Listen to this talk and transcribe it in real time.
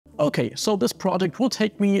okay, so this project will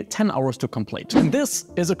take me 10 hours to complete. And this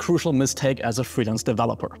is a crucial mistake as a freelance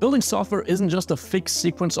developer. Building software isn't just a fixed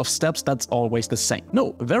sequence of steps that's always the same.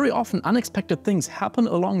 No, very often unexpected things happen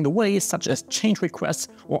along the way, such as change requests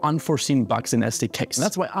or unforeseen bugs in SDKs. And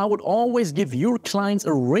that's why I would always give your clients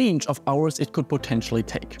a range of hours it could potentially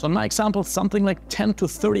take. So in my example, something like 10 to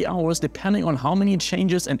 30 hours depending on how many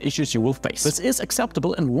changes and issues you will face. This is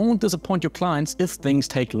acceptable and won't disappoint your clients if things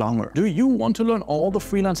take longer. Do you want to learn all the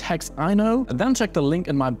freelance hacks I know? Then check the link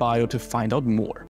in my bio to find out more.